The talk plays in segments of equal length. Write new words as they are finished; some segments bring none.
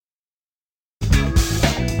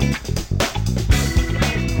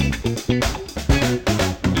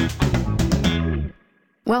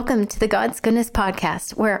Welcome to the God's Goodness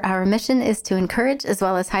Podcast, where our mission is to encourage as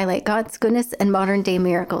well as highlight God's goodness and modern day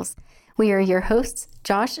miracles. We are your hosts,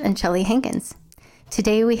 Josh and Shelley Hankins.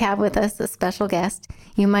 Today we have with us a special guest.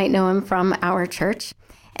 You might know him from our church,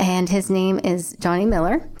 and his name is Johnny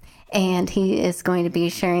Miller, and he is going to be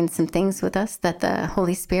sharing some things with us that the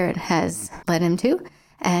Holy Spirit has led him to,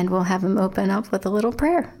 and we'll have him open up with a little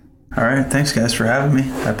prayer. All right. Thanks, guys, for having me.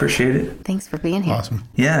 I appreciate it. Thanks for being here. Awesome.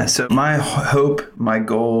 Yeah. So my hope, my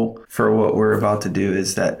goal for what we're about to do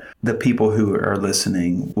is that the people who are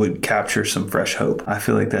listening would capture some fresh hope. I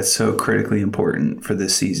feel like that's so critically important for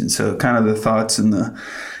this season. So kind of the thoughts and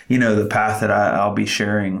the path that I'll be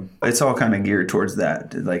sharing, it's all kind of geared towards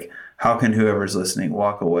that. Like, how can whoever's listening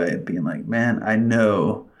walk away being like, man, I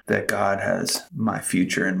know that God has my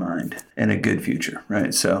future in mind and a good future,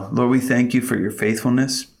 right? So, Lord, we thank you for your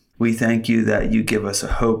faithfulness. We thank you that you give us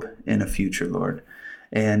a hope in a future, Lord,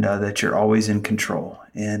 and that you're always in control.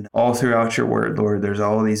 And all throughout your word, Lord, there's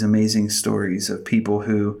all these amazing stories of people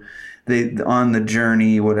who they on the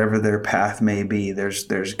journey, whatever their path may be, there's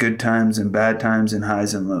good times and bad times and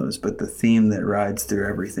highs and lows. But the theme that rides through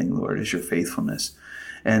everything, Lord, is your faithfulness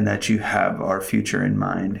and that you have our future in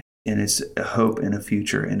mind. And it's a hope and a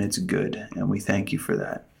future, and it's good. And we thank you for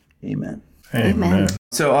that. Amen. Amen.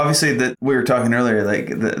 So obviously that we were talking earlier,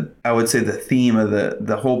 I would say the theme of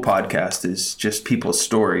the whole podcast is just people's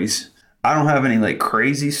stories. I don't have any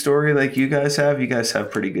crazy story like you guys have. You guys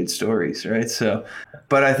have pretty good stories, right? So,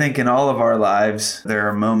 but I think in all of our lives, there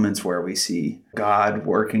are moments where we see God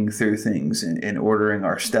working through things and ordering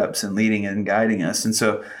our steps and leading and guiding us. And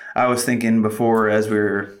so I was thinking before, as we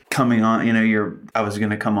were coming on, I was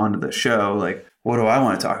going to come onto the show, what do I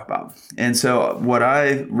want to talk about? And so what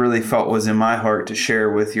I really felt was in my heart to share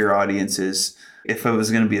with your audience is, if it was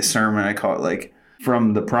going to be a sermon, I call it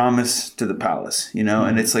from the promise to the palace,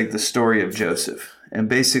 and it's like the story of Joseph. And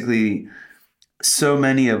basically, so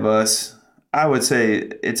many of us, I would say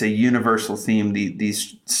it's a universal theme,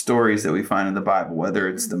 these stories that we find in the Bible, whether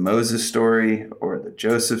it's the Moses story or the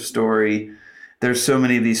Joseph story. There's so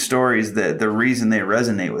many of these stories that the reason they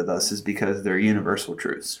resonate with us is because they're universal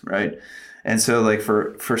truths, right? And so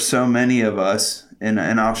for so many of us, and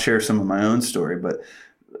I'll share some of my own story, but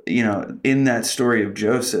in that story of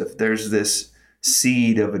Joseph, there's this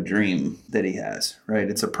seed of a dream that he has, right?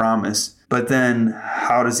 It's a promise. But then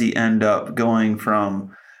how does he end up going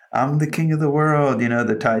from, I'm the king of the world,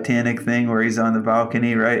 the Titanic thing where he's on the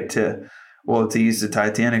balcony, right? To use the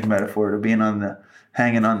Titanic metaphor, to being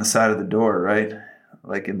hanging on the side of the door, right?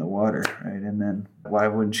 Like in the water, right? And then why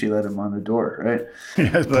wouldn't she let him on the door, right? He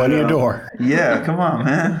has plenty of door. Yeah, come on,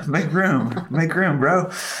 man. Make room, bro.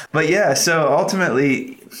 But yeah, so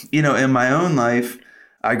ultimately, in my own life,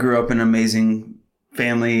 I grew up in an amazing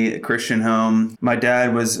family, a Christian home. My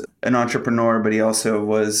dad was an entrepreneur, but he also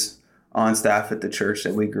was on staff at the church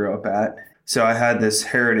that we grew up at. So I had this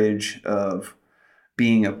heritage of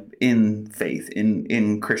being in faith,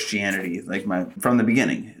 in Christianity, from the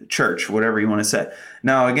beginning, church, whatever you want to say.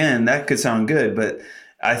 Now, again, that could sound good, but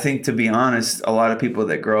I think, to be honest, a lot of people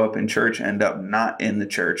that grow up in church end up not in the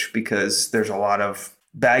church because there's a lot of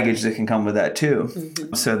baggage that can come with that too.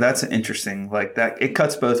 Mm-hmm. So that's interesting. That it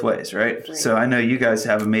cuts both ways, right? So I know you guys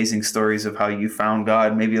have amazing stories of how you found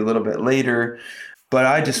God maybe a little bit later, but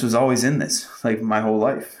I just was always in this my whole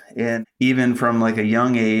life. And even from a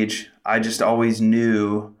young age, I just always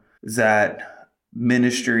knew that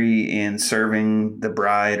ministry and serving the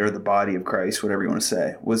bride or the body of Christ, whatever you want to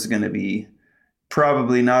say, was going to be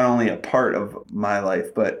probably not only a part of my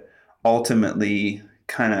life, but ultimately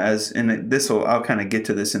I'll kind of get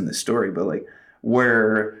to this in the story, but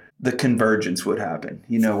where the convergence would happen,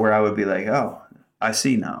 where I would be oh, I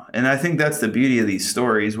see now. And I think that's the beauty of these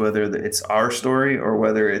stories, whether it's our story or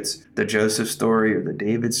whether it's the Joseph story or the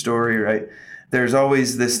David story, right? There's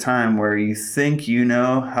always this time where you think you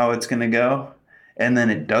know how it's going to go, and then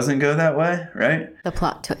it doesn't go that way, right? The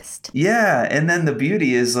plot twist. Yeah. And then the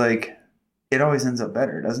beauty is it always ends up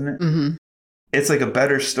better, doesn't it? Mm-hmm. It's a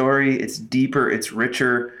better story. It's deeper. It's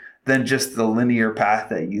richer than just the linear path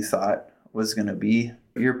that you thought was going to be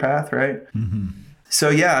your path, right? Mm-hmm. So,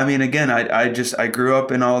 yeah, I mean, again, I grew up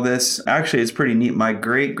in all this. Actually, it's pretty neat. My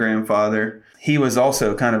great-grandfather, he was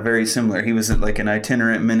also kind of very similar. He was an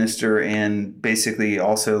itinerant minister and basically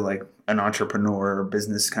also an entrepreneur or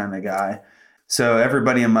business kind of guy. So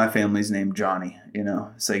everybody in my family's named Johnny,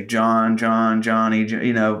 it's John, Johnny,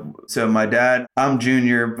 So my dad, I'm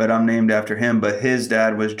Junior, but I'm named after him. But his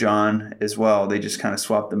dad was John as well. They just kind of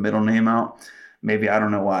swapped the middle name out. Maybe, I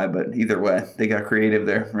don't know why, but either way, they got creative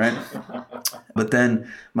there, right? But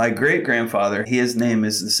then my great-grandfather, his name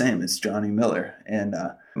is the same. It's Johnny Miller. And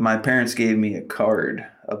My parents gave me a card,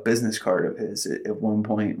 a business card of his at one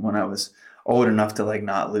point when I was old enough to like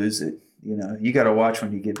not lose it. You know, you got to watch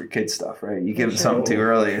when you give your kids stuff, right? You give them something too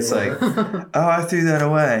early. It's like, oh, I threw that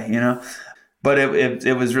away, you know? But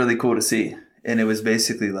it was really cool to see. And it was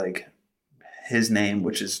basically like his name,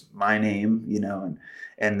 which is my name, you know,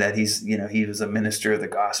 and that he's, you know, he was a minister of the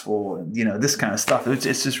gospel and, you know, this kind of stuff. It's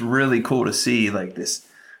just really cool to see like this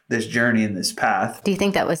journey and this path. Do you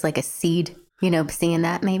think that was like a seed, you know, seeing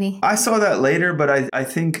that maybe? I saw that later, but I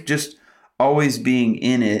think just always being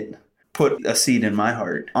in it put a seed in my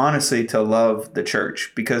heart, honestly, to love the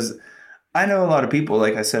church, because I know a lot of people,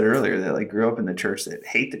 like I said earlier, that like grew up in the church that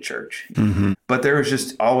hate the church, but there was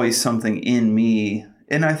just always something in me.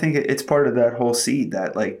 And I think it's part of that whole seed,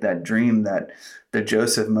 that like that dream, that the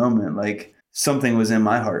Joseph moment, like something was in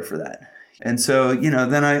my heart for that. And so, you know,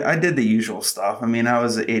 then I did the usual stuff. I mean, I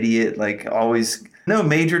was an idiot, like always, no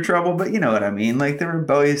major trouble, but you know what I mean? Like the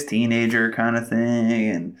rebellious teenager kind of thing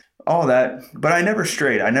and all that. But I never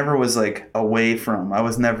strayed. I never was like away from, I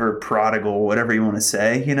was never prodigal, whatever you want to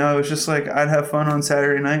say. You know, it was just like I'd have fun on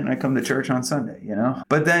Saturday night and I'd come to church on Sunday, you know?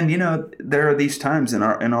 But then, you know, there are these times in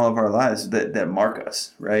all of our lives that mark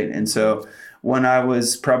us, right? And so when I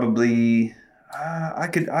was probably, I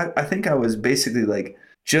think I was basically like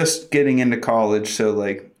just getting into college. So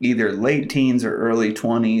like either late teens or early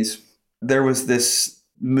 20s, there was this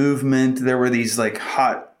movement. There were these like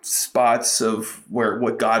hot spots of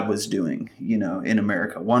what God was doing, you know, in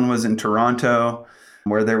America. One was in Toronto,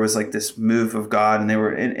 where there was like this move of God, and they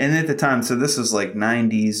were, and at the time, so this was like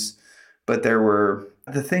 90s, but there were,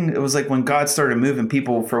 it was like when God started moving,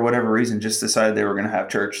 people for whatever reason just decided they were going to have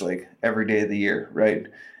church like every day of the year, right?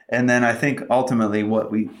 And then I think ultimately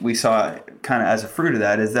what we saw kind of as a fruit of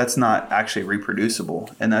that is that's not actually reproducible,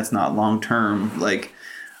 and that's not long-term, like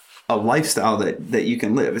a lifestyle that you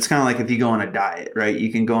can live. It's kind of like if you go on a diet, right? You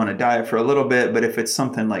can go on a diet for a little bit, but if it's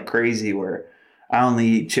something like crazy where I only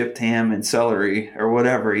eat chipped ham and celery or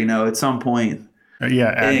whatever, you know, at some point.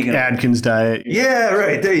 Atkins diet. Yeah,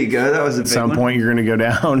 right. There you go. That was a big one. At some point you're going to go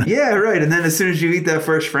down. Yeah, right. And then as soon as you eat that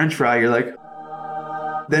first French fry, you're like,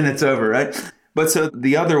 then it's over, right? But so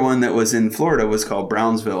the other one that was in Florida was called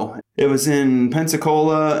Brownsville. It was in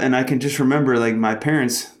Pensacola, and I can just remember like my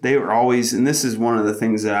parents, they were always, and this is one of the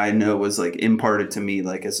things that I know was like imparted to me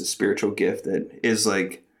like as a spiritual gift that is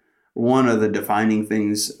like one of the defining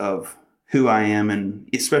things of who I am, and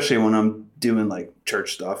especially when I'm doing like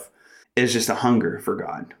church stuff, is just a hunger for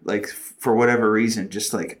God. Like for whatever reason,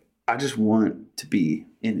 just like I just want to be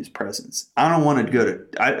in his presence. I don't want to go to,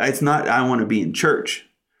 it's not I want to be in church.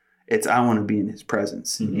 It's I want to be in his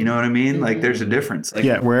presence. Mm-hmm. You know what I mean? Mm-hmm. Like there's a difference. Like,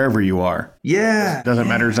 yeah, wherever you are. Yeah. It doesn't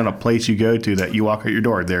matter. It's not a place you go to that you walk out your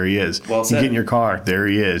door. There he is. Well said. You get in your car. There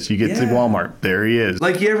he is. You get to Walmart. There he is.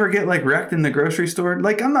 Like you ever get like wrecked in the grocery store?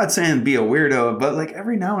 Like I'm not saying be a weirdo, but like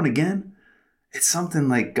every now and again, it's something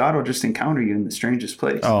like God will just encounter you in the strangest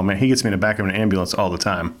place. Oh man, he gets me in the back of an ambulance all the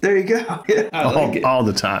time. There you go. Yeah, all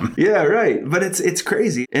the time. Yeah, right. But it's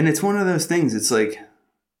crazy. And it's one of those things. It's like,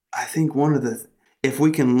 I think if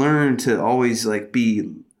we can learn to always like be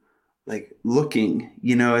like looking,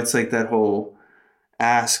 you know, it's like that whole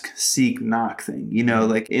ask, seek, knock thing, you know,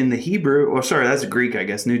 like in the Hebrew, or sorry, that's Greek, I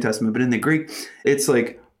guess, New Testament, but in the Greek, it's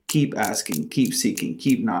like keep asking, keep seeking,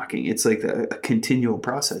 keep knocking. It's like a continual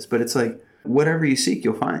process, but it's like whatever you seek,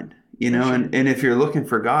 you'll find, you know, and if you're looking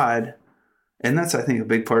for God, and that's, I think, a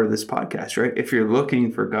big part of this podcast, right? If you're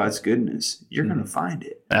looking for God's goodness, you're going to find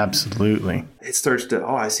it. Absolutely. It starts to,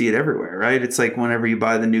 I see it everywhere, right? It's like whenever you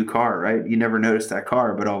buy the new car, right? You never notice that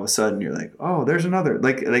car, but all of a sudden you're like, oh, there's another,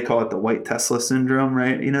 like they call it the white Tesla syndrome,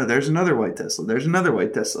 right? You know, there's another white Tesla. There's another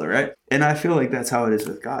white Tesla, right? And I feel like that's how it is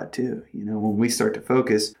with God too, you know, when we start to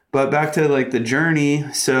focus. But back to like the journey.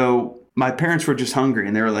 So my parents were just hungry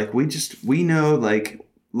and they were like, we know, like,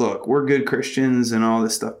 look, we're good Christians and all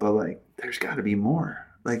this stuff, but like, there's got to be more.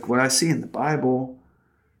 Like what I see in the Bible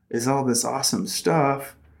is all this awesome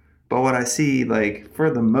stuff. But what I see, like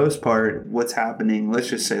for the most part, what's happening, let's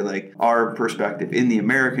just say like our perspective in the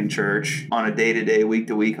American church on a day-to-day,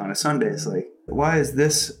 week-to-week on a Sunday, is like, why is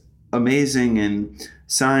this amazing and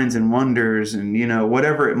signs and wonders and, you know,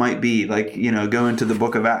 whatever it might be, like, you know, go into the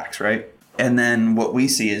book of Acts, right? And then what we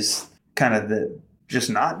see is kind of just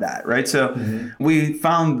not that, right? So we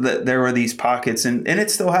found that there were these pockets, and it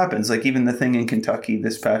still happens. Like even the thing in Kentucky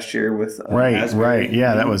this past year with right,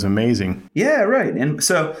 yeah, that was amazing. Yeah, right. And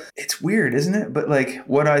so it's weird, isn't it? But like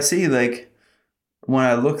what I see, like when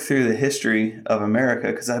I look through the history of America,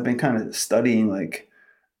 because I've been kind of studying, like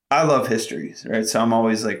I love histories, right? So I'm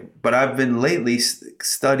always like, but I've been lately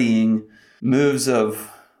studying moves of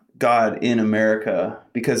God in America,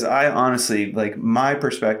 because I honestly, like, my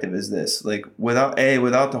perspective is this, like, without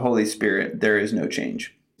the Holy Spirit, there is no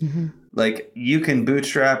change. Mm-hmm. Like, you can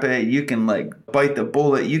bootstrap it, you can like bite the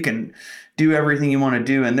bullet, you can do everything you want to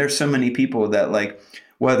do. And there's so many people that, like,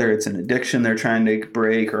 whether it's an addiction they're trying to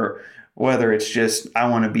break, or whether it's just, I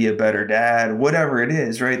want to be a better dad, whatever it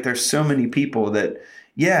is, right? There's so many people that,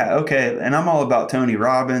 yeah, okay. And I'm all about Tony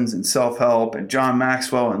Robbins and self-help and John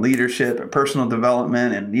Maxwell and leadership and personal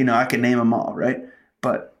development. And, you know, I can name them all, right?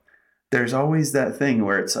 But there's always that thing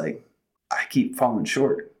where it's like, I keep falling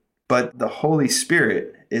short. But the Holy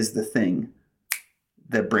Spirit is the thing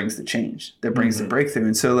that brings the change, that brings the breakthrough.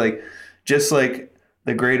 And so, like, just like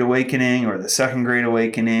the Great Awakening or the Second Great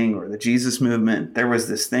Awakening or the Jesus movement, there was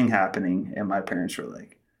this thing happening. And my parents were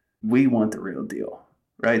like, we want the real deal.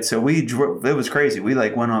 Right. So it was crazy. We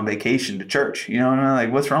like went on vacation to church, you know, and I'm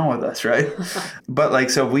like, what's wrong with us? Right. But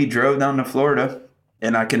like, so we drove down to Florida,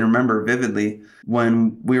 and I can remember vividly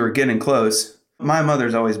when we were getting close. My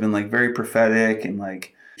mother's always been like very prophetic, and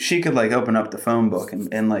like she could like open up the phone book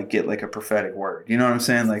and like get like a prophetic word. You know what I'm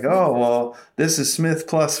saying? Like, oh, well, this is Smith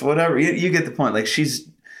plus whatever. You get the point. Like, she's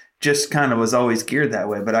just kind of was always geared that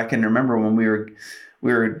way. But I can remember when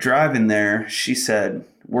we were driving there, she said,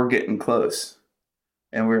 we're getting close.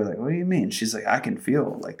 And we were like, what do you mean? She's like, I can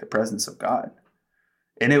feel like the presence of God.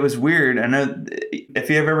 And it was weird. I know if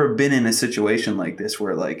you've ever been in a situation like this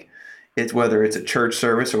where like it's whether it's a church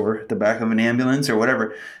service or the back of an ambulance or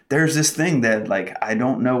whatever, there's this thing that like, I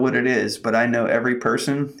don't know what it is, but I know every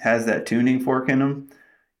person has that tuning fork in them.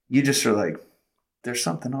 You just are like, there's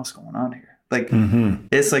something else going on here. Like,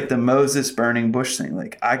 It's like the Moses burning bush thing.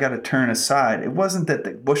 Like, I got to turn aside. It wasn't that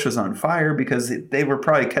the bush was on fire, because they were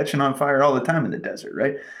probably catching on fire all the time in the desert,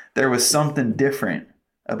 right? There was something different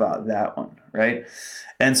about that one, right?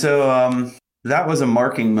 And so that was a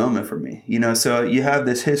marking moment for me. You know, so you have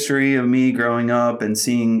this history of me growing up and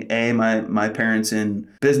seeing my parents in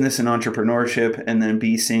business and entrepreneurship, and then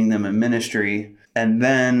B, seeing them in ministry. And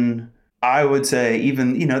then I would say,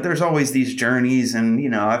 even, you know, there's always these journeys, and, you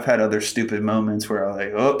know, I've had other stupid moments where I'm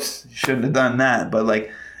like, oops, shouldn't have done that. But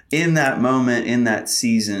like in that moment, in that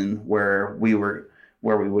season where we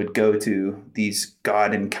would go to these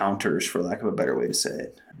God encounters, for lack of a better way to say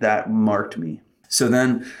it, that marked me. So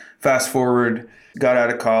then fast forward, got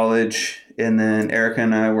out of college, and then Erica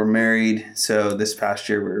and I were married. So this past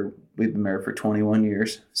year we've been married for 21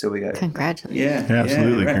 years. So we got... Congratulations. Yeah,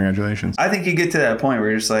 absolutely. Right. Congratulations. I think you get to that point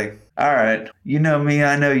where you're just like, all right, you know me,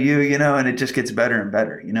 I know you, you know, and it just gets better and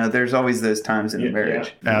better. You know, there's always those times in a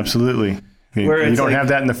marriage. Yeah. Absolutely. You don't have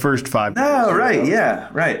that in the first 5 years. No, right. Yeah,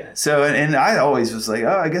 right. So, and I always was like,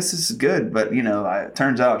 oh, I guess this is good. But, you know, it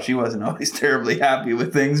turns out she wasn't always terribly happy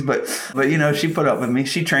with things. But you know, she put up with me.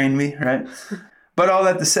 She trained me, right? But all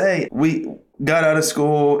that to say, we got out of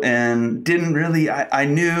school and didn't really, I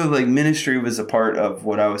knew like ministry was a part of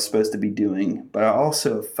what I was supposed to be doing. But I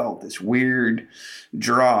also felt this weird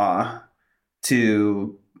draw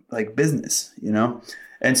to like business, you know?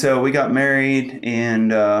 And so we got married,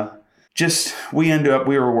 and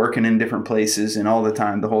we were working in different places, and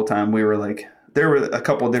the whole time we were like, there were a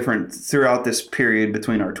couple different throughout this period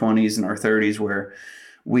between our 20s and our 30s where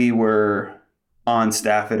we were on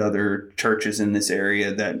staff at other churches in this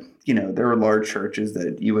area that, you know, there were large churches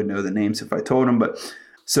that you would know the names if I told them. But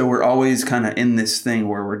so we're always kind of in this thing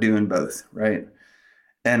where we're doing both, right?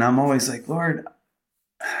 And I'm always like, Lord,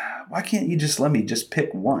 why can't you just let me just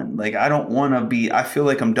pick one? Like, I don't want to be, I feel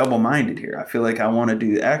like I'm double-minded here. I feel like I want to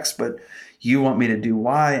do X, but you want me to do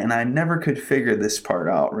Y. And I never could figure this part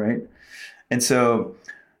out, right? And so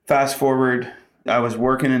fast forward, I was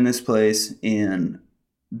working in this place, and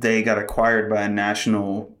they got acquired by a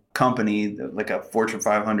national company, like a Fortune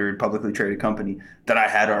 500 publicly traded company that I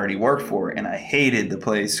had already worked for. And I hated the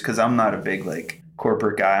place because I'm not a big like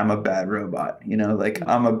corporate guy. I'm a bad robot, you know, like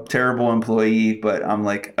I'm a terrible employee, but I'm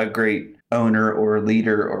like a great owner or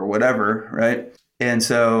leader or whatever, right? And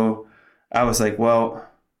so I was like, well,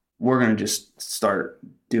 we're going to just start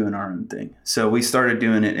doing our own thing. So we started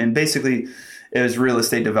doing it, and basically it was real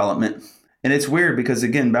estate development. And it's weird because,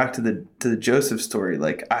 again, back to the Joseph story,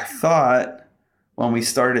 like I thought when we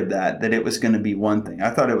started that it was going to be one thing. I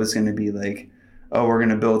thought it was going to be like, oh, we're going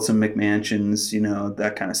to build some McMansions, you know,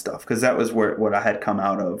 that kind of stuff. Because that was what I had come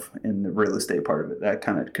out of in the real estate part of it, that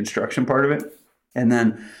kind of construction part of it. And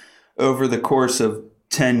then over the course of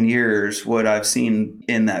 10 years, what I've seen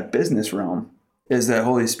in that business realm is that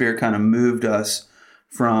Holy Spirit kind of moved us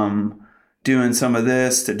from doing some of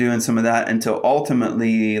this to doing some of that until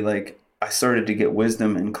ultimately, like, I started to get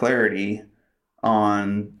wisdom and clarity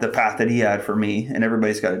on the path that he had for me. And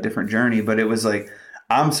everybody's got a different journey, but it was like,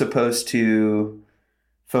 I'm supposed to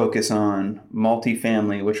focus on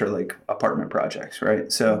multifamily, which are like apartment projects, right?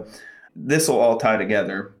 So this will all tie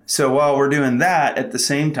together. So while we're doing that, at the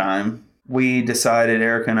same time,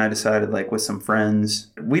 Erica and I decided, like with some friends,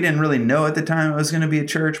 we didn't really know at the time it was going to be a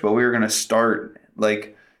church, but we were going to start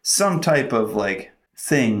like some type of like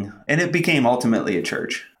thing. And it became ultimately a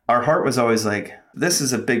church. Our heart was always like, this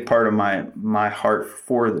is a big part of my heart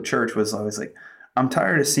for the church, was always like, I'm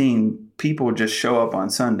tired of seeing people just show up on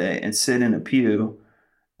Sunday and sit in a pew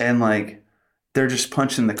and like they're just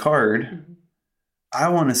punching the card. Mm-hmm. I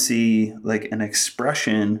want to see like an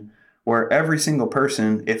expression where every single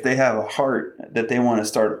person, if they have a heart that they want to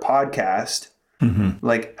start a podcast, mm-hmm.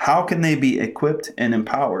 like how can they be equipped and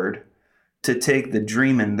empowered to take the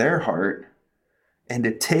dream in their heart and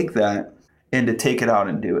to take that and to take it out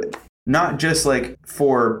and do it? Not just like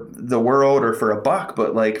for the world or for a buck,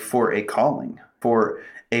 but like for a calling, for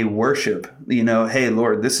a worship, hey,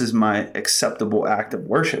 Lord, this is my acceptable act of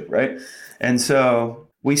worship, right? And so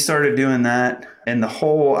we started doing that, and the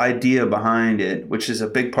whole idea behind it, which is a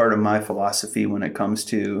big part of my philosophy when it comes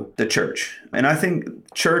to the church. And I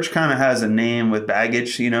think church kind of has a name with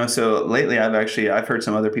baggage, so lately I've heard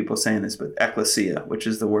some other people saying this, but ecclesia, which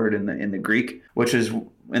is the word in the Greek, which is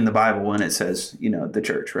in the Bible when it says, the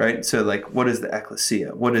church, right? So like, what is the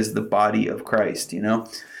ecclesia? What is the body of Christ,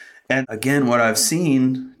 And again, what I've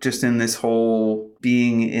seen just in this whole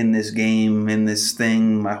being in this game, in this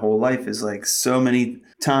thing, my whole life is like so many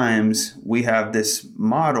times we have this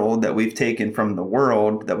model that we've taken from the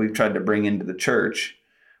world that we've tried to bring into the church,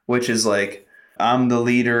 which is like, I'm the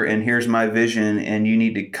leader and here's my vision and you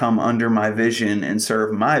need to come under my vision and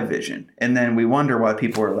serve my vision. And then we wonder why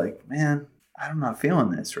people are like, man, I'm not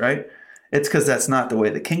feeling this, right? It's because that's not the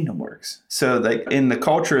way the kingdom works. So like in the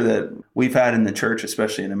culture that we've had in the church,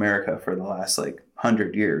 especially in America for the last like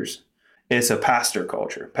 100 years, it's a pastoral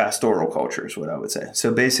culture is what I would say.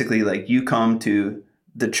 So basically like you come to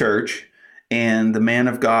the church and the man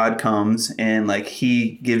of God comes and like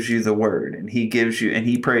he gives you the word and he gives you and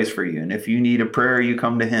he prays for you. And if you need a prayer, you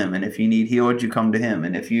come to him. And if you need healed, you come to him.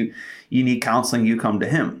 And if you need counseling, you come to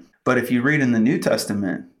him. But if you read in the New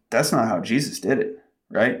Testament, that's not how Jesus did it,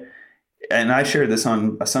 right? And I shared this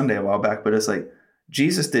on a Sunday a while back, but it's like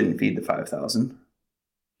Jesus didn't feed the 5,000.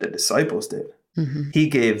 The disciples did. Mm-hmm. He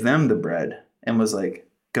gave them the bread and was like,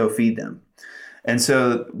 go feed them. And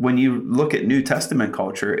so when you look at New Testament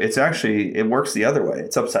culture, it works the other way.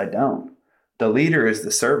 It's upside down. The leader is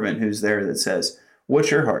the servant who's there that says, what's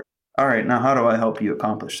your heart? All right, now how do I help you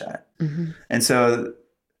accomplish that? Mm-hmm. And so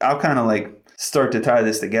I'll kind of like start to tie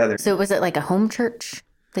this together. So was it like a home church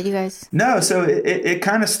that you guys? No, so it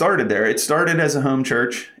kind of started there. It started as a home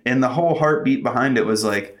church, and the whole heartbeat behind it was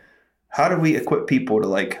like, how do we equip people to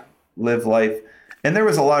like live life? And there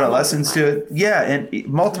was a lot of lessons to it. Yeah, and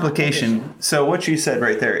multiplication. So what you said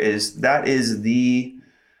right there is the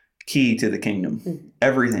key to the kingdom.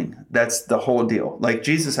 Everything. That's the whole deal. Like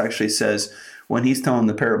Jesus actually says when he's telling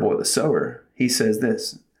the parable of the sower, he says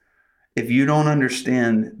this: if you don't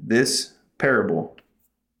understand this parable,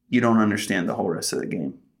 you don't understand the whole rest of the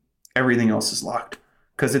game. Everything else is locked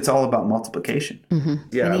because it's all about multiplication. Mm-hmm.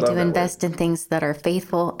 Yeah, we need to invest in things that are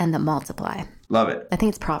faithful and that multiply. Love it. I think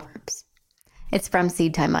it's Proverbs. It's from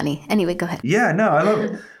Seed Time Money. Anyway, go ahead. Yeah, no, I love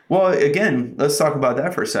it. Well, again, let's talk about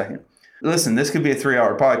that for a second. Listen, this could be a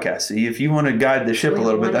 3-hour podcast. So if you want to guide the ship a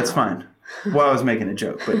little bit, that's fine. Well, I was making a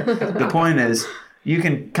joke, but the point is you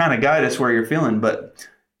can kind of guide us where you're feeling, but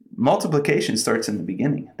multiplication starts in the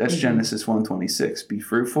beginning. That's mm-hmm. Genesis 1:26. Be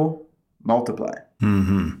fruitful, multiply.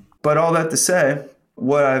 Mm-hmm. But all that to say,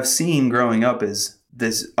 what I've seen growing up is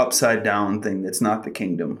this upside down thing that's not the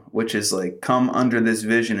kingdom, which is like come under this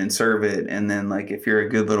vision and serve it. And then like if you're a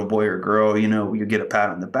good little boy or girl, you get a pat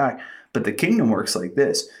on the back. But the kingdom works like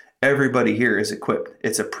this. Everybody here is equipped.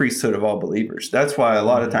 It's a priesthood of all believers. That's why a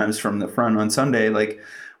lot of times from the front on Sunday, like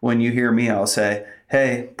when you hear me, I'll say,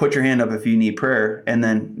 hey, put your hand up if you need prayer. And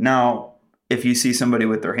then now if you see somebody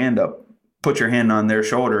with their hand up, put your hand on their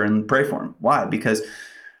shoulder and pray for them. Why? Because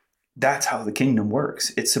that's how the kingdom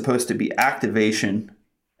works. It's supposed to be activation,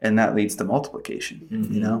 and that leads to multiplication,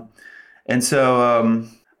 mm-hmm. And so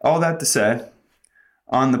all that to say,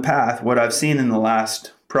 on the path, what I've seen in the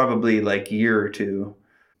last probably like year or two,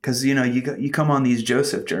 because, you come on these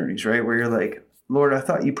Joseph journeys, right, where you're like, Lord, I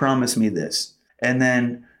thought you promised me this. And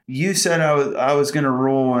then you said I was going to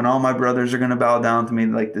rule and all my brothers are going to bow down to me,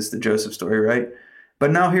 like this, the Joseph story, right? But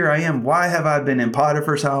now here I am. Why have I been in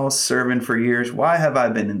Potiphar's house serving for years? Why have I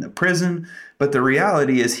been in the prison? But the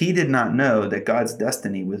reality is he did not know that God's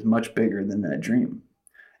destiny was much bigger than that dream.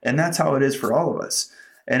 And that's how it is for all of us.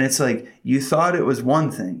 And it's like you thought it was one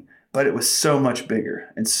thing, but it was so much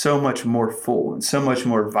bigger and so much more full and so much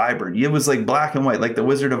more vibrant. It was like black and white, like the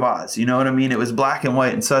Wizard of Oz. You know what I mean? It was black and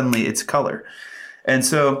white and suddenly it's color. And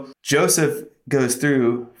so Joseph goes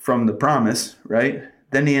through from the promise, right?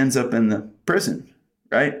 Then he ends up in the prison,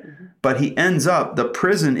 right? Mm-hmm. But he ends up, the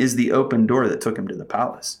prison is the open door that took him to the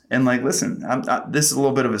palace. And like, listen, this is a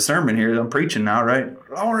little bit of a sermon here. I'm preaching now, right?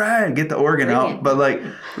 All right, get the organ out. But like,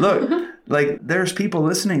 look, like there's people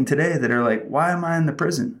listening today that are like, why am I in the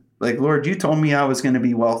prison? Like, Lord, you told me I was going to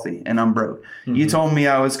be wealthy and I'm broke. Mm-hmm. You told me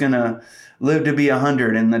I was going to live to be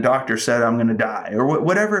 100 and the doctor said I'm going to die, or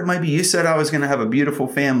whatever it might be. You said I was going to have a beautiful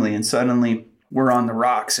family and suddenly we're on the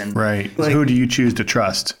rocks. And right. Like, so who do you choose to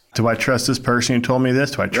trust? Do I trust this person who told me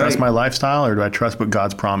this? Do I trust my lifestyle, or do I trust what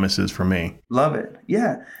God's promise is for me? Love it.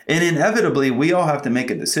 Yeah. And inevitably, we all have to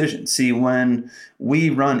make a decision. See, when we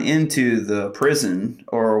run into the prison,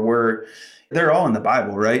 or they're all in the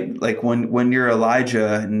Bible, right? Like when you're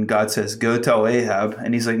Elijah and God says, go tell Ahab.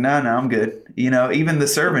 And he's like, no, I'm good. You know, even the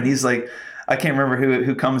servant, he's like, I can't remember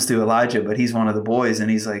who comes to Elijah, but he's one of the boys.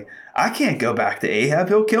 And he's like, I can't go back to Ahab.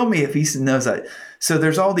 He'll kill me if he knows that. So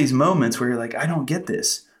there's all these moments where you're like, I don't get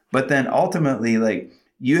this. But then ultimately, like,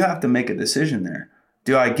 you have to make a decision there.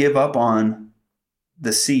 Do I give up on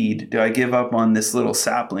the seed? Do I give up on this little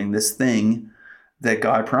sapling, this thing that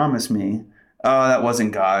God promised me? Oh, that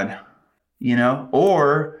wasn't God, you know?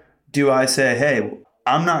 Or do I say, hey,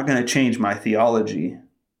 I'm not going to change my theology.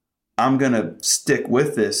 I'm going to stick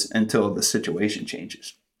with this until the situation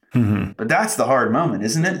changes. Mm-hmm. But that's the hard moment,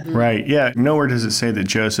 isn't it? Right. Yeah. Nowhere does it say that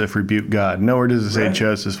Joseph rebuked God. Nowhere does it say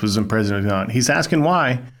Joseph was in prison with God. He's asking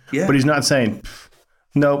why, but he's not saying,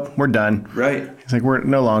 nope, we're done. Right. He's like, we're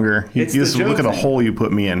no longer. You just look at a hole you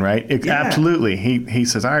put me in, right? Absolutely. He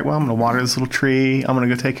says, all right, well, I'm going to water this little tree. I'm going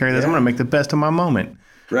to go take care of this. I'm going to make the best of my moment.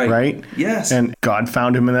 Right. Yes. And God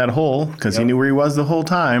found him in that hole because he knew where he was the whole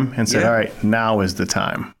time and said, all right, now is the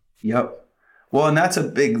time. Yep. Well, and that's a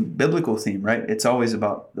big biblical theme, right? It's always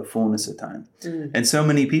about the fullness of time. Mm. And so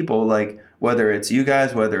many people, like, whether it's you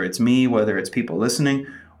guys, whether it's me, whether it's people listening,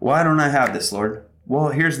 why don't I have this, Lord? Well,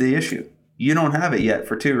 here's the issue. You don't have it yet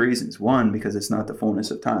for two reasons. One, because it's not the fullness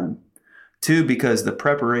of time. Two, because the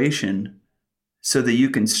preparation so that you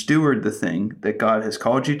can steward the thing that God has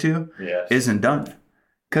called you to isn't done.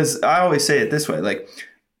 Because I always say it this way, like,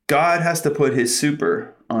 God has to put his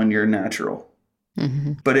super on your natural.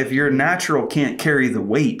 Mm-hmm. But if your natural can't carry the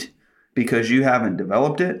weight because you haven't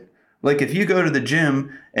developed it, like if you go to the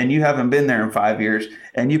gym and you haven't been there in 5 years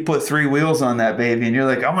and you put 3 wheels on that baby and you're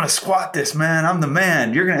like, I'm going to squat this, man. I'm the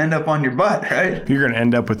man. You're going to end up on your butt, right? You're going to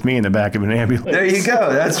end up with me in the back of an ambulance. There you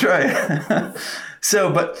go. That's right.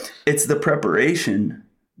 So, but it's the preparation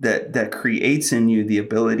that creates in you the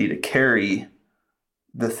ability to carry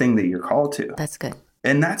the thing that you're called to. That's good.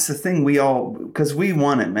 And that's the thing because we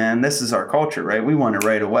want it, man. This is our culture, right? We want it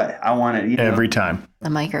right away. I want it every time. The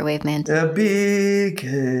microwave man. The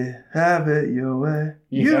BK, have it your way.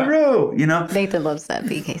 Euro, you know? Nathan loves that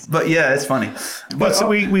BK. But yeah, it's funny. But so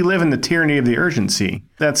we live in the tyranny of the urgency.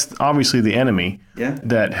 That's obviously the enemy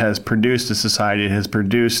that has produced a society, has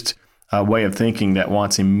produced a way of thinking that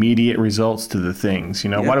wants immediate results to the things. You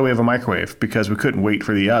know, why do we have a microwave? Because we couldn't wait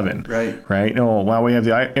for the oven. Right. No, why we have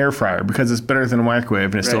the air fryer? Because it's better than a microwave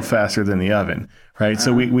and it's still faster than the oven. Right.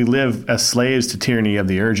 So we live as slaves to tyranny of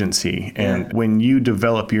the urgency. And when you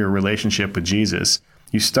develop your relationship with Jesus,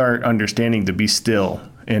 you start understanding to be still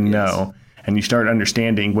and know. And you start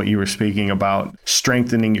understanding what you were speaking about,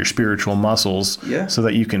 strengthening your spiritual muscles so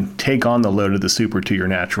that you can take on the load of the super to your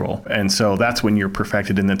natural. And so that's when you're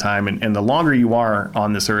perfected in the time. And the longer you are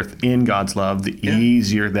on this earth in God's love, the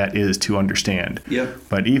easier that is to understand.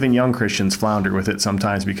 But even young Christians flounder with it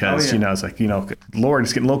sometimes because, it's like, Lord,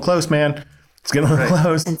 it's getting a little close, man. It's getting a little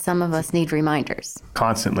close. And some of us need reminders.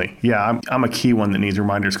 Constantly. Yeah, I'm a key one that needs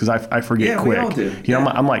reminders because I forget quick. We all do. You know,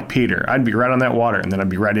 I'm like Peter. I'd be right on that water and then I'd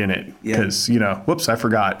be right in it because, whoops, I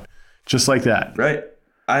forgot. Just like that. Right.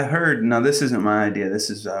 I heard, now this isn't my idea.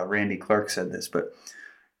 This is Randy Clark said this, but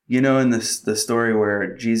in the story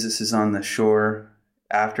where Jesus is on the shore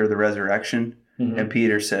after the resurrection and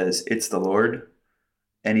Peter says, it's the Lord.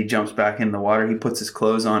 And he jumps back in the water. He puts his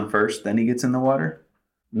clothes on first, then he gets in the water.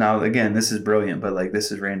 Now, again, this is brilliant, but this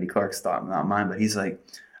is Randy Clark's thought, not mine. But he's like,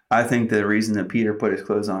 I think the reason that Peter put his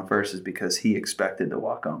clothes on first is because he expected to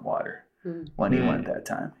walk on water when he went that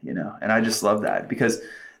time, And I just love that because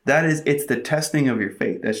it's the testing of your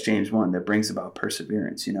faith. That's James 1 that brings about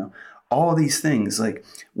perseverance, All these things,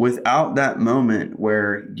 without that moment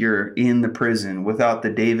where you're in the prison, without the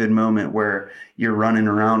David moment where you're running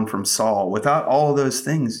around from Saul, without all those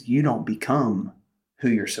things, you don't become who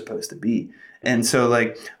you're supposed to be. And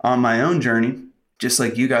so on my own journey, just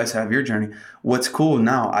like you guys have your journey. What's cool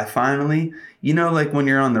now, I finally, like when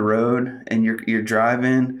you're on the road and you're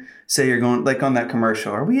driving, say you're going like on that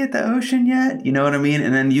commercial, are we at the ocean yet? You know what I mean?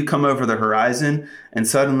 And then you come over the horizon and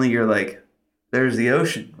suddenly you're like, there's the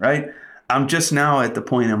ocean, right? I'm just now at the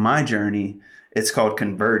point in my journey, it's called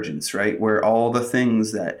convergence, right? Where all the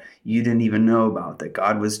things that you didn't even know about that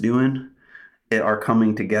God was doing are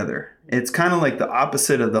coming together. It's kind of like the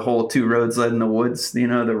opposite of the whole two roads led in the woods,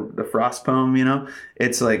 the Frost poem,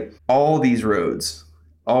 It's like all these roads,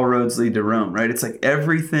 all roads lead to Rome, right? It's like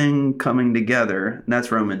everything coming together. And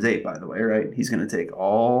that's Romans 8, by the way, right? He's going to take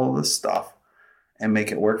all the stuff and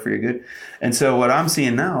make it work for your good. And so what I'm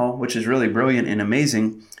seeing now, which is really brilliant and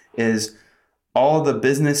amazing, is all the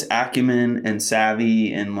business acumen and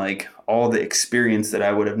savvy and like all the experience that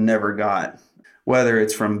I would have never got, whether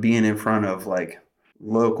it's from being in front of like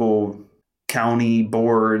local county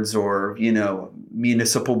boards or,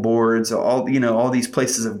 municipal boards, all these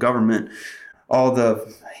places of government, all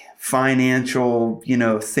the financial,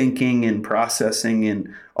 thinking and processing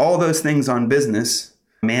and all those things on business,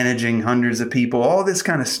 managing hundreds of people, all this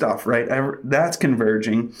kind of stuff, right? That's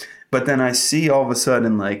converging. But then I see all of a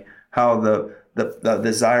sudden like how the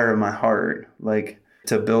desire of my heart, like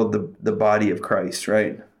to build the body of Christ,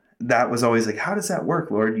 right? That was always like, how does that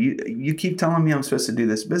work, Lord? You keep telling me I'm supposed to do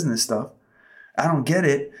this business stuff. I don't get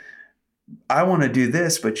it. I want to do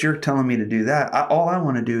this, but you're telling me to do that. All I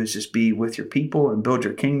want to do is just be with your people and build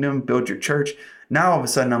your kingdom, build your church. Now all of a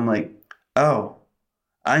sudden I'm like, oh,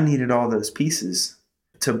 I needed all those pieces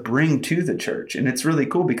to bring to the church. And it's really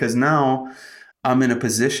cool because now I'm in a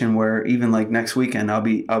position where even like next weekend I'll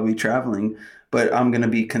be traveling, but I'm going to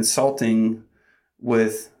be consulting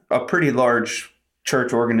with a pretty large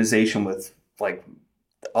church organization with like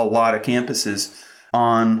a lot of campuses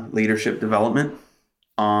on leadership development,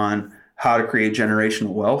 on how to create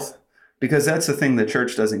generational wealth, because that's the thing the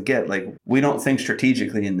church doesn't get. Like we don't think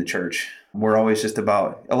strategically in the church. We're always just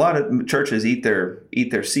about, a lot of churches eat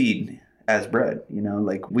their seed as bread,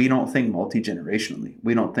 like we don't think multi-generationally.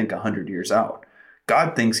 We don't think 100 years out.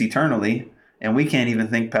 God thinks eternally, and we can't even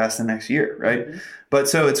think past the next year, right? Mm-hmm. But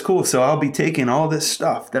so it's cool. So I'll be taking all this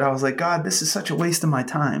stuff that I was like, God, this is such a waste of my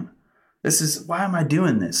time. Why am I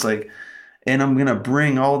doing this? Like, and I'm going to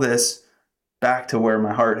bring all this back to where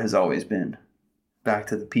my heart has always been, back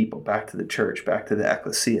to the people, back to the church, back to the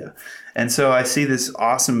ecclesia. And so I see this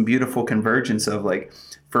awesome, beautiful convergence of like,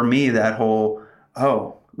 for me, that whole,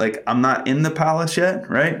 like I'm not in the palace yet,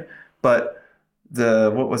 right? But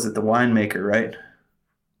the winemaker, right?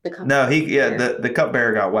 The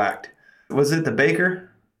cupbearer got whacked. Was it the baker?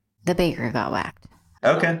 The baker got whacked.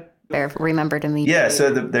 Okay. Remembered immediately. Yeah,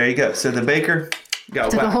 so there you go. So the baker got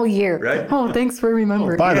took whacked. A whole year. Right? Oh, thanks for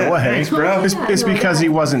remembering. By the way, thanks, bro. It's because he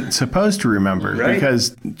wasn't supposed to remember, right?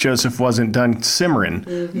 Because Joseph wasn't done simmering,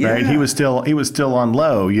 right? He was still on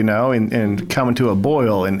low, and coming to a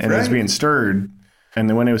boil and was being stirred. And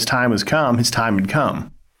then when his time was come, his time had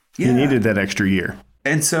come. Yeah. He needed that extra year.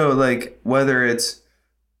 And so like whether it's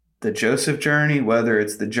the Joseph journey, whether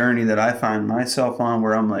it's the journey that I find myself on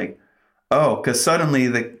where I'm like, oh, because suddenly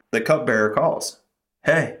the cupbearer calls,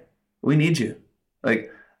 hey, we need you. Like,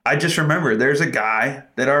 I just remember there's a guy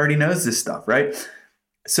that already knows this stuff, right?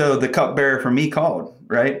 So the cupbearer for me called,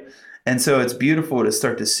 right? And so it's beautiful to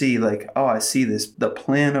start to see like, oh, I see the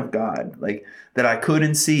plan of God, like that I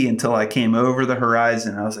couldn't see until I came over the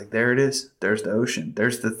horizon. I was like, there it is. There's the ocean.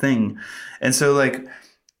 There's the thing. And so like,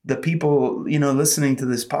 the people, listening to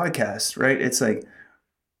this podcast, right? It's like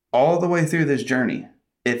all the way through this journey,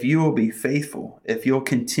 if you will be faithful, if you'll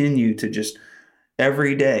continue to just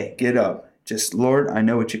every day get up, just Lord, I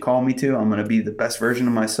know what you call me to. I'm going to be the best version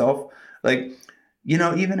of myself. Like,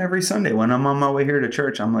 even every Sunday when I'm on my way here to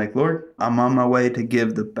church, I'm like, Lord, I'm on my way to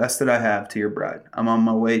give the best that I have to your bride. I'm on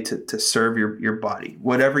my way to serve your body.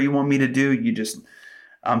 Whatever you want me to do,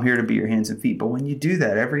 I'm here to be your hands and feet. But when you do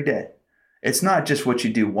that every day, it's not just what you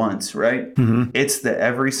do once, right? Mm-hmm. It's the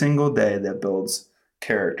every single day that builds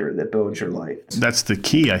character, that builds your life. That's the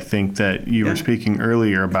key, I think, that you were speaking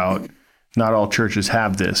earlier about. Not all churches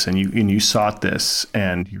have this, and you sought this,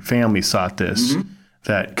 and your family sought this. Mm-hmm.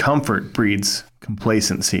 That comfort breeds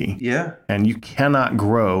complacency. Yeah. And you cannot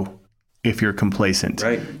grow if you're complacent.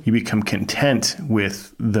 Right. You become content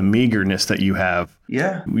with the meagerness that you have.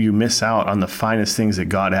 Yeah. You miss out on the finest things that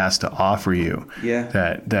God has to offer you. Yeah.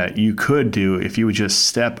 That you could do if you would just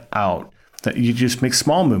step out. That you just make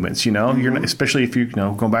small movements, Mm-hmm. You're not, especially if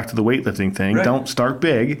going back to the weightlifting thing. Right. Don't start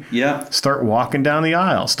big. Yeah. Start walking down the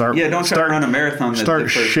aisle. Don't start run a marathon. Start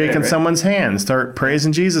shaking someone's hand. Start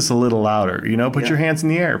praising Jesus a little louder. Put your hands in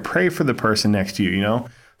the air. Pray for the person next to you.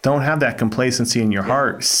 Don't have that complacency in your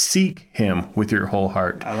heart. Seek him with your whole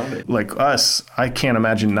heart. I love it. Like us, I can't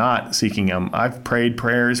imagine not seeking him. I've prayed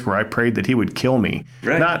prayers where I prayed that he would kill me.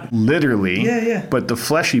 Right. Not literally, Yeah. but the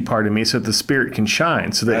fleshy part of me so that the spirit can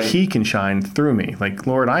shine, so that he can shine through me. Like,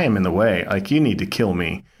 Lord, I am in the way. Like, you need to kill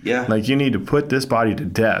me. Yeah. Like, you need to put this body to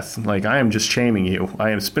death. Like, I am just shaming you. I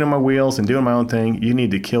am spinning my wheels and doing my own thing. You need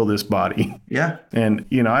to kill this body. Yeah. And,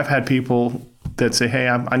 you know, I've had people that say, hey,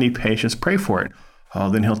 I need patience. Pray for it. Oh,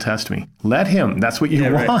 then he'll test me. Let him. That's what you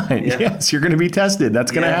want. Right. Yeah. Yes, you're going to be tested. That's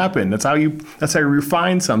going to happen. That's how you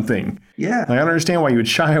refine something. Yeah. Like, I don't understand why you would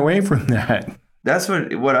shy away from that. That's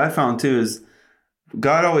what I found too, is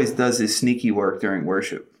God always does his sneaky work during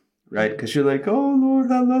worship, right? Because you're like, oh, Lord,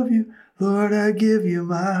 I love you. Lord, I give you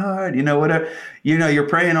my heart. You know, whatever. You know, you're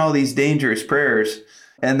praying all these dangerous prayers.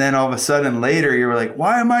 And then all of a sudden later, you're like,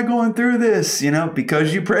 why am I going through this? You know,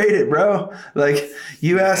 because you prayed it, bro. Like,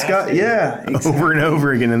 you asked God. Yeah. Exactly. Over and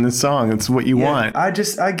over again in the song. It's what you want. I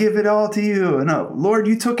give it all to you. No, Lord,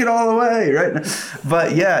 you took it all away, right?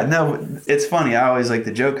 But yeah, no, it's funny. I always like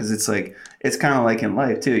the joke because it's like, it's kind of like in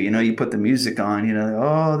life too. You know, you put the music on, you know,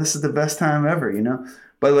 oh, this is the best time ever, you know?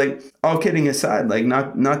 But like, all kidding aside, like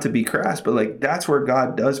not to be crass, but like, that's where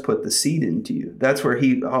God does put the seed into you. That's where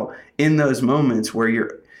in those moments where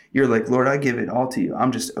you're like, Lord, I give it all to you.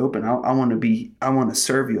 I'm just open. I want to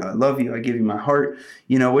serve you. I love you. I give you my heart,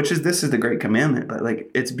 you know, this is the great commandment. But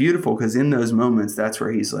like, it's beautiful because in those moments, that's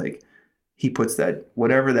where he's like, he puts that,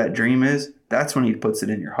 whatever that dream is, that's when he puts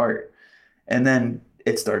it in your heart. And then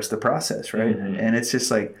it starts the process, right? Mm-hmm. And it's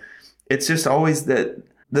just like, it's just always that.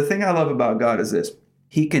 The thing I love about God is this.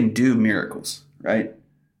 He can do miracles, right?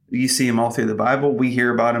 You see him all through the Bible. We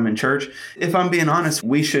hear about him in church. If I'm being honest,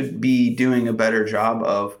 we should be doing a better job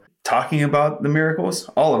of talking about the miracles.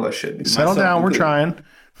 All of us should be. Settle down. We're trying.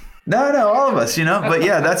 No, all of us, you know. But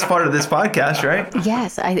yeah, that's part of this podcast, right?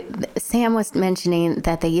 Yes. Sam was mentioning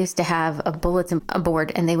that they used to have a bulletin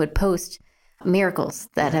board and they would post miracles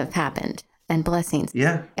that have happened and blessings.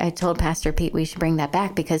 Yeah. I told Pastor Pete we should bring that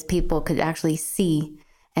back because people could actually see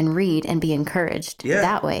and read and be encouraged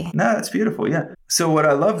that way. No, that's beautiful. Yeah. So what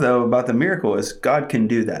I love though about the miracle is God can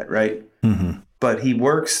do that, right? Mm-hmm. But he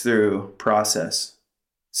works through process.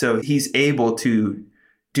 So he's able to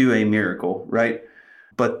do a miracle, right?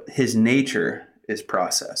 But his nature is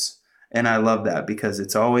process. And I love that because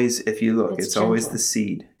it's always, if you look, it's always the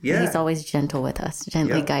seed. Yeah. He's always gentle with us,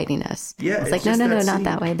 gently guiding us. Yeah. It's like, no, not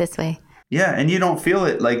that way, this way. Yeah. And you don't feel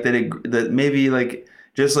it like that maybe like,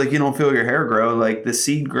 just like you don't feel your hair grow, like the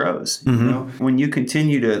seed grows. Mm-hmm. You know, when you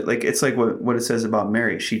continue to like, it's like what it says about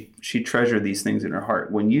Mary. She treasured these things in her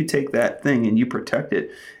heart. When you take that thing and you protect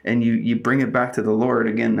it and you bring it back to the Lord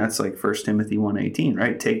again, that's like 1 Timothy 1:18,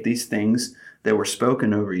 right? Take these things that were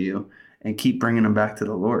spoken over you and keep bringing them back to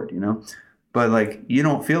the Lord. You know, but like you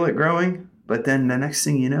don't feel it growing, but then the next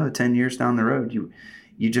thing you know, 10 years down the road,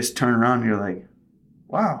 you just turn around and you're like,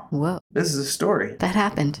 wow, whoa, this is a story. That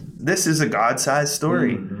happened. This is a God-sized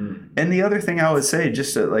story. Mm-hmm. And the other thing I would say,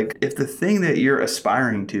 just to, like, if the thing that you're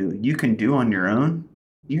aspiring to, you can do on your own,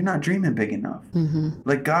 you're not dreaming big enough. Mm-hmm.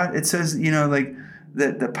 Like God, it says, you know, like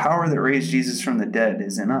the power that raised Jesus from the dead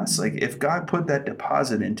is in us. Like if God put that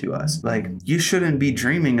deposit into us, like you shouldn't be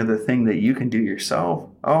dreaming of the thing that you can do yourself.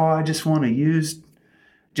 Oh, I just want to use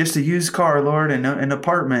just a used car, Lord, and an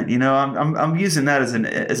apartment. You know, I'm using that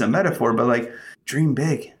as a metaphor, but like, dream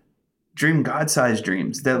big, dream God-sized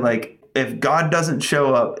dreams that like, if God doesn't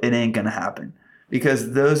show up, it ain't going to happen,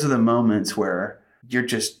 because those are the moments where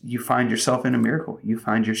you find yourself in a miracle. You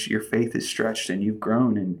find your faith is stretched and you've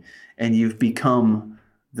grown and you've become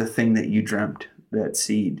the thing that you dreamt, that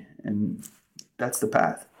seed. And that's the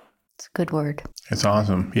path. It's a good word. It's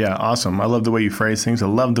awesome. Yeah, awesome. I love the way you phrase things. I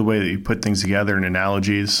love the way that you put things together in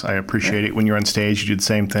analogies. I appreciate it. When you're on stage, you do the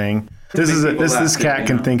same thing. This cat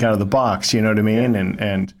can think out of the box, you know what I mean? Yeah.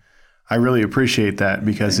 And I really appreciate that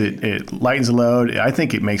because it lightens the load. I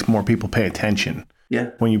think it makes more people pay attention. Yeah.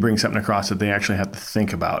 When you bring something across that they actually have to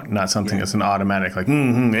think about, not something that's an automatic like,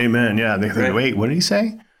 amen. Yeah. They think, wait, what did he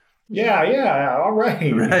say? Yeah, all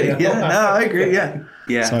right. Right. Yeah, no, I agree. Yeah.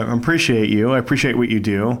 Yeah. So I appreciate you. I appreciate what you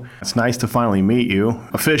do. It's nice to finally meet you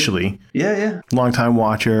officially. Yeah. Long time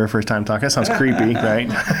watcher, first time talk. That sounds creepy, right?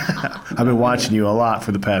 I've been watching you a lot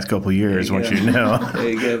for the past couple of years, once you know. There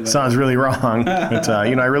you go, sounds really wrong. But,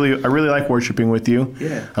 I really like worshiping with you.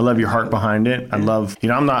 Yeah. I love your heart behind it. I love,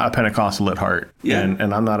 I'm not a Pentecostal at heart. Yeah.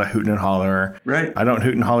 And I'm not a hootin' and hollerer. Right. I don't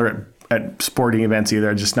hoot and holler at sporting events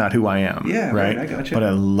either. Just not who I am. Yeah, right. I gotcha. But I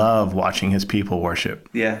love watching his people worship.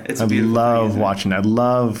 Yeah, it's I love watching. I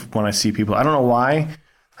love when I see people. I don't know why.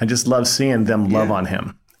 I just love seeing them love on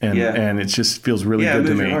him. And it just feels really good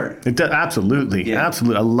to me. It does, absolutely.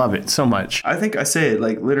 Absolutely. I love it so much. I think I say it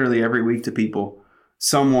like literally every week to people,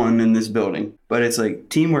 someone in this building, but it's like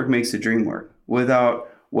teamwork makes the dream work. Without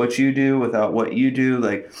what you do, without what you do,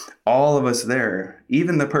 like all of us there,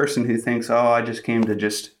 even the person who thinks, oh, I just came to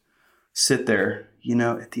just sit there, you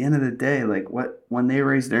know, at the end of the day, like when they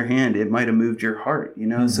raise their hand, it might have moved your heart, you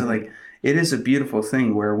know? Mm-hmm. So like, it is a beautiful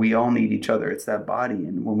thing where we all need each other. It's that body.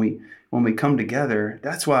 And when we come together,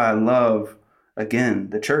 that's why I love,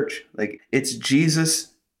 again, the church. Like, it's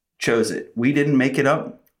Jesus chose it. We didn't make it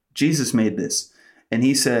up. Jesus made this. And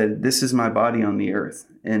he said, this is my body on the earth.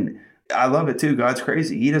 And I love it too. God's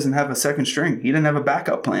crazy. He doesn't have a second string. He didn't have a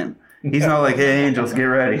backup plan. He's not like, hey, angels, get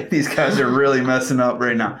ready. These guys are really messing up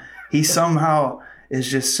right now. He somehow is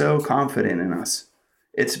just so confident in us.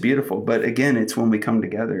 It's beautiful. But again, it's when we come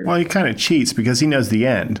together. Well, he kind of cheats because he knows the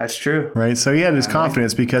end. That's true. Right? So he had his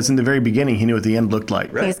confidence because in the very beginning, he knew what the end looked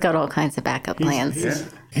like. Right. He's got all kinds of backup plans.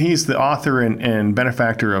 He's the author and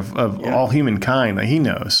benefactor of all humankind. He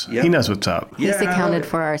knows. Yep. He knows what's up. He's accounted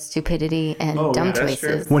for our stupidity and dumb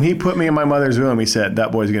choices. When he put me in my mother's womb, he said,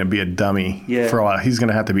 that boy's going to be a dummy for a while. He's going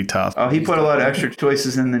to have to be tough. Oh, he put a lot of extra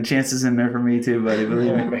choices and the chances in there for me too, buddy.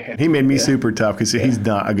 Believe me. He made me super tough because he's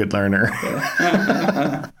not a good learner.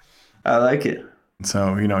 I like it.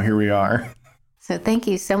 So, here we are. So thank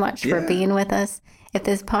you so much for being with us. If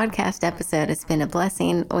this podcast episode has been a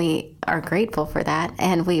blessing, we are grateful for that.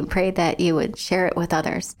 And we pray that you would share it with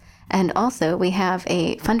others. And also, we have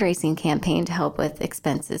a fundraising campaign to help with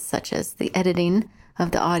expenses such as the editing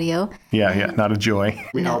of the audio. Yeah, not a joy.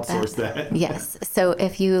 We outsource that. Yes. So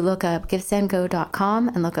if you look up givesendgo.com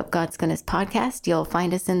and look up God's Goodness Podcast, you'll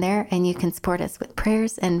find us in there and you can support us with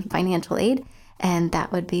prayers and financial aid. And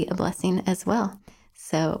that would be a blessing as well.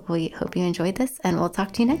 So we hope you enjoyed this and we'll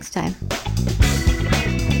talk to you next time.